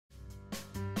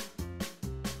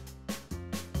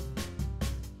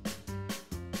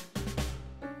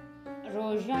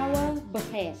Rojawa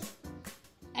bixêr.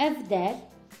 Ev der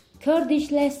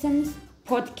Kurdish Lessons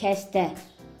podcast e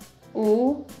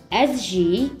û ez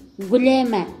jî Gulê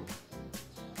me.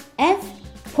 Ev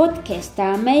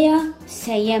podcasta me ya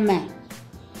seyem e.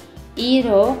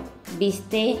 Îro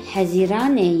 20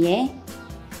 Hezîranê ye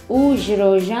û ji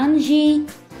rojan jî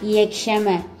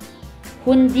yekşeme.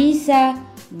 Hûn dîsa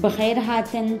bixêr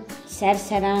hatin,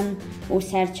 serseran û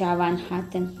serçavan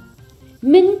hatin.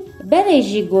 Min berê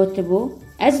jî gotibû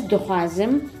ez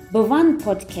dixwazim bi van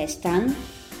podcastan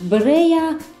birêya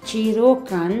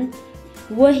çîrokan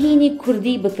wehînî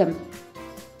Kurdî bikim.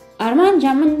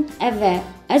 Armanca min ev e,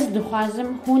 ez dixwazim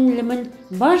hûn li min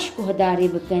baş guhdarî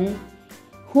bikin,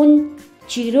 hûn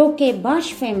çîrokê baş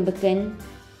fêm bikin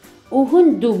û hûn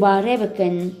dûbare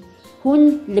bikin, hûn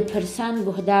li pirsan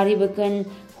guhdarî bikin,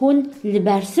 hûn li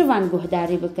bersivan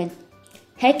guhdarî bikin.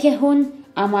 Heke hûn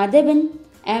amade bin,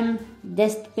 em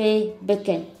dest pê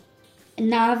bikin.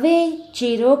 Navê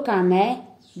çîroka me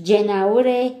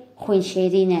Cenawirê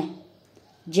Xwînşêrîn e.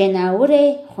 Cenawirê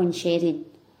Xwînşêrîn.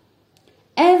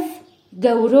 Ev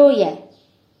gewro ye.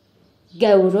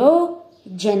 Gewro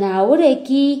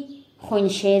cenawirekî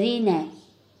xwînşêrîn e.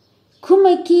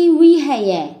 Kumekî wî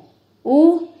heye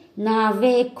û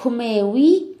navê kumê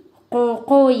wî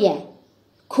Qoqo ye.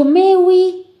 Kumê wî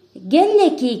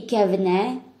gelekî kevn e,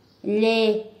 lê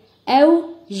ew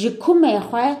ji kumê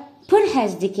xwe pir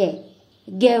hez dike.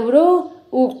 Gewro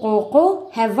û Qoqo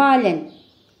heval in.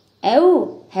 Ew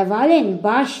hevalên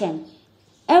baş in.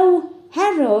 Ew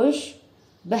her roj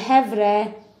bi hev re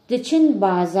diçin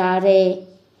bazarê.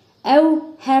 Ew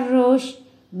her roj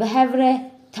bi hev re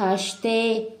taştê,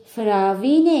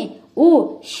 firavînê û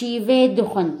şîvê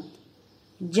dixwin.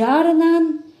 Carinan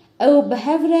ew bi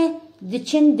hev re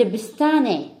diçin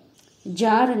dibistanê.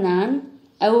 Carinan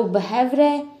ew bi hev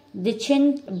re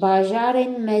diçin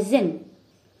bajarên mezin.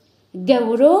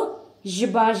 Gewro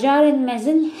ji bajarên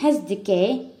mezin hez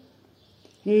dike,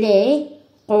 lê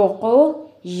Qoqo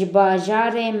ji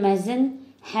bajarê mezin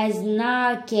hez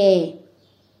nake.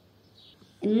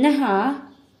 Niha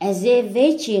ez ê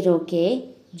vê çîrokê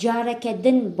careke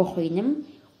din bixwînim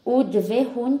û divê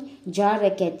hûn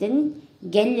careke din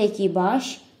gelekî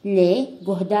baş lê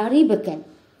guhdarî bikin.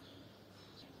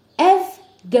 Ev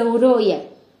gewro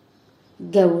ye.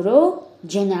 Gewro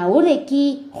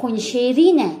cenawirekî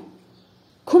xwînşêrîn e.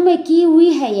 Kumekî wî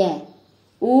heye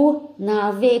û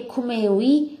navê kumê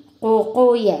wî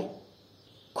Qoqo ye.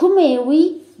 Kumê wî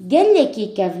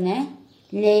gelekî kevn e,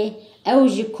 lê ew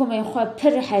ji kumê xwe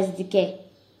pir hez dike.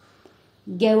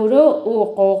 Gewro û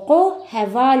Qoqo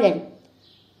heval in.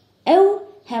 Ew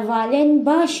hevalên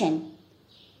baş in.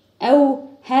 Ew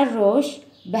her roj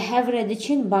bi hev re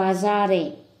diçin bazarê.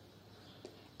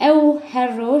 Ew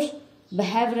her roj bi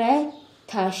hev re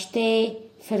taştê,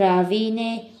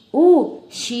 firavînê û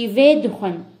şîvê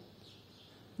dixwin.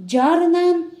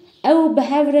 Carinan ew bi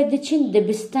hev re diçin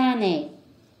dibistanê.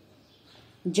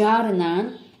 Carinan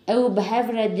ew bi hev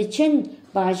re diçin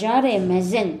bajarê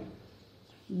mezin.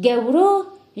 Gewro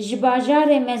ji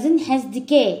bajarê mezin hez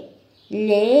dike,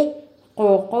 lê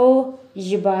Qoqo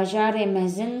ji bajarê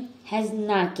mezin hez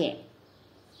nake.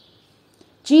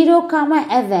 Çîroka me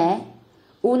ev e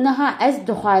û niha ez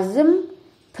dixwazim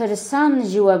pirsan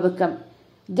ji we bikim.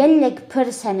 Gelek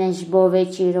pirs hene ji bo vê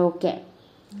çîrokê.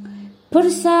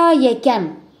 Pirsa yekem.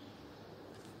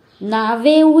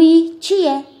 Navê wî çi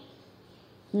ye?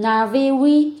 Navê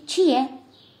wî çi ye?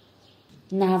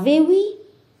 Navê wî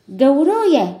gewro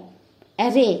ye.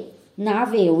 Erê,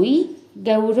 navê wî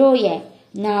gewro ye.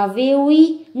 Navê wî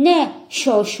ne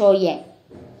şoşo ye.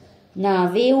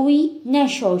 Navê wî ne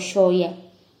şoşo ye.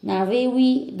 Navê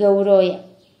wî gewro ye.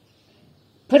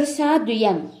 Pirsa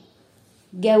duyem.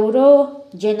 Gewro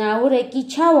cenawirekî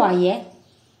çawa ye?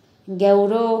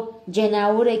 Gewro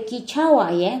cenawirekî çawa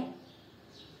ye?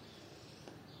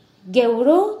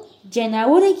 Gewro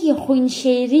cenawirekî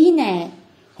xwînşêrîn e.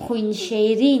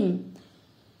 Xwînşêrîn.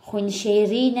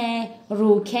 Xwînşêrîn e,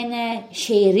 rûken e,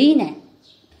 şêrîn e.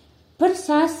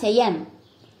 Pirsa seyem.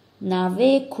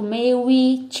 Navê kumê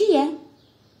wî çi ye?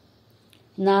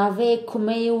 Navê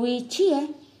kumê wî çi ye?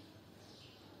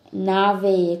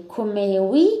 Navê kumê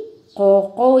wî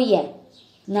Qoqo ye.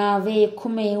 Navê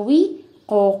kumê wî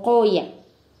Qoqo ye.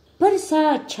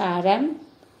 Pirsa çarem.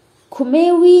 Kumê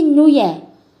wî nû ye.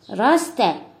 Rast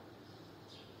e.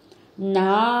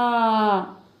 Na,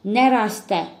 ne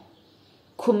rast e.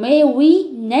 Kumê wî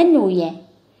ne nû ye.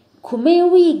 Kumê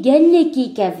wî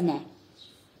gelekî kevn e.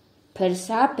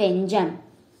 Pirsa pêncem.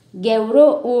 Gewro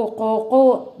û Qoqo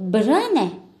biran e.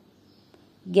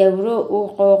 Gewro û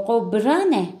Qoqo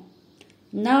biran e.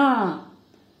 Na,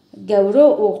 Gewro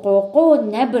û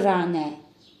Qoqo ne biran e.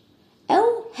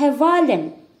 هەڤالن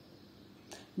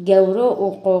گەورۆ و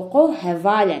قۆقۆ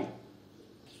هەڤالن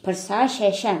پرسا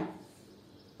شێشەم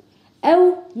ئەو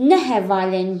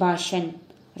نەهەڤالێن باشن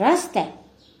ڕاستە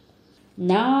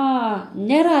نا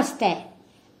نەڕاستە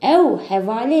ئەو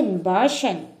هەڤالێن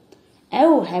باشن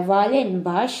ئەو هەڤالێن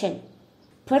باشن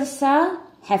پرسا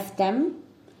هەفتەم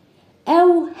ئەو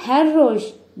هەر ڕۆژ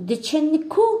دچن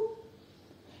کو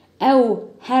ئەو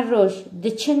هەر ڕۆژ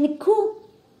دچن کو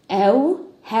ئەو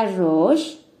هەر ڕۆژ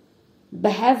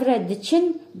بەهەڤرە دچن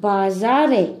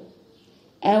بازارێ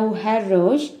ئەو هەر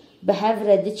ڕۆژ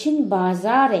بەهەڤرە دچن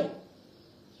بازارێ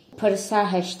پرسا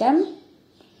هەشتەم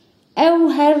ئەو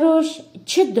هەر ڕۆژ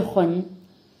چ دخۆن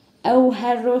ئەو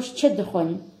هەر ڕۆژ چ دخۆن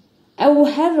ئەو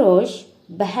هەر ڕۆژ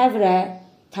بەهەڤرە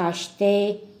تاشتێ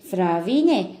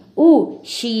فراڤینێ و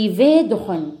شیڤێ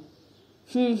دخۆن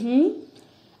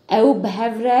ئەو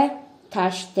بەهەڤرە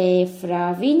تاشتێ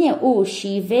فراڤینێ و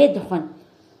شیڤێ دخۆن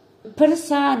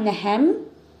پرسا نەهەم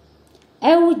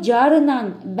ئەو جارنان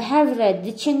بەهەڤرە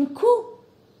دچن کو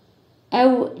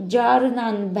ئەو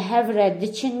جارنان بەهەڤرە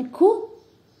دچن کو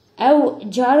ئەو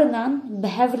جارنان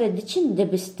بەهەڤرە دچن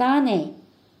دبستانێ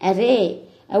ئەرێ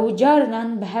ئەو جارنان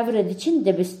بەهەڤرە دچن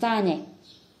دبستانێ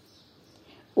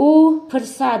و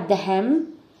پرسا دەهەم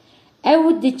ئەو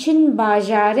دچن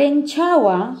باژارێن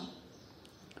چاوە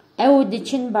ئەو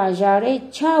دچن باژارێ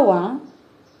چاوە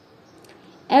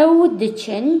ئەو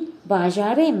دچن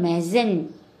باژارێ مەزن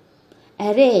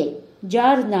ئەرێ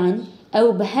جارنان ئەو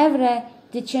بەهەڤرە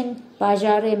دچن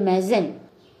باژارێ مەزن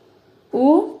و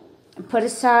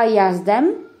پرسا یازدەم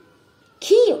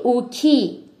کی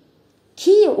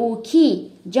و کی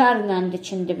جارنان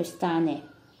دچن دبستانێ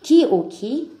کی و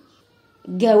کی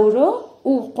گەورۆ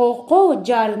و قۆقۆ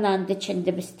جارنان دچن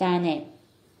دبستانێ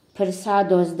پرسا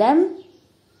دۆزدەم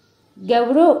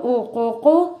گەورۆ و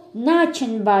قۆقۆ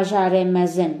ناچن باژارێ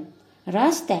مەزن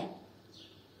ڕاستە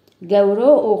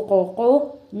گەورۆ و قۆقۆ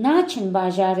ناچن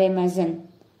باژارێ مەزن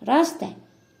ڕاستە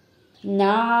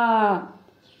نا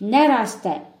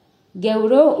نەڕاستە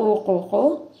گەورۆ و قۆقۆ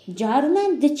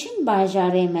جارنان دچن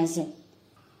باژارێ مەزن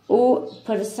و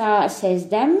پرسا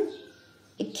سێزدەم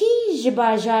کی ji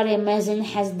bajarê mezin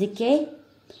hez dike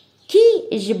کی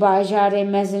ji bajarê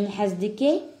mezin hez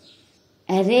dike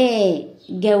ئەرێ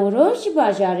گەورۆ ji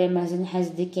bajarê mezin hez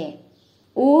dike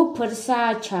û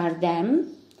pirsa çardem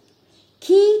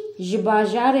کی ji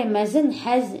bajarê mezin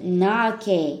hez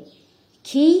nake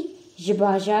کی ji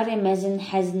bajarê mezin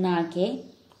hez nake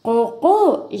قۆقۆ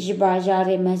ji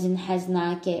bajarê mezin hez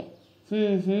nake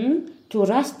tu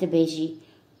rast dibêjî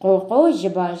قۆقۆ ji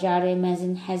bajarê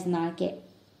mezin hez nake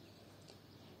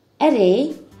ئەرێ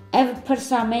ئەv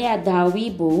pirsa me ya dawî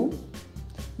bû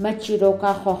me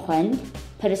çîroka xwe xwend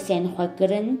pirsên xwe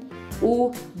kirin û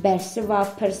bersiva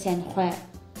pirsên xwe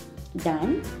dan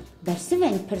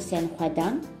bersivên pirsên xwe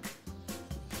dan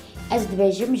ez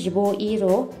dibêjim ji bo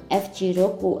îro ev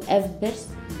çîrok û ev birs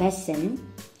besin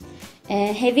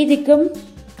hêvî dikim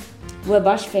we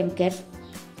baş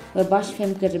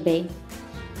fêm kir bê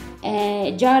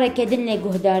careke din lê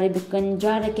guhdarî bikin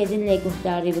careke din lê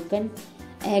guhdarî bikin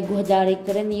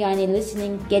guhdarîkirin yanî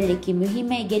listening gelekî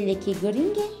muhîm e gelekî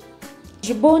giring e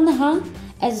ji bo niha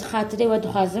ez xatirê we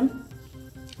dixwazim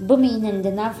bimînin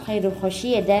di nav xeyr û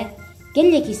xweşiyê de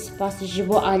gelekî spas ji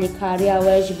bo alîkariya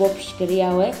we ji bo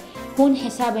piştgiriya we hûn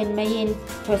hesabên me yên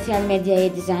sosyal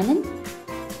medyayê dizanin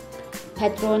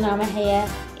petrona me heye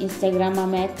instagrama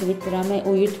me twitter'a me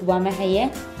û youtube'a me heye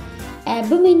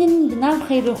bimînin di nav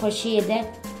xeyr û xweşiyê de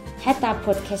heta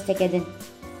podcasteke din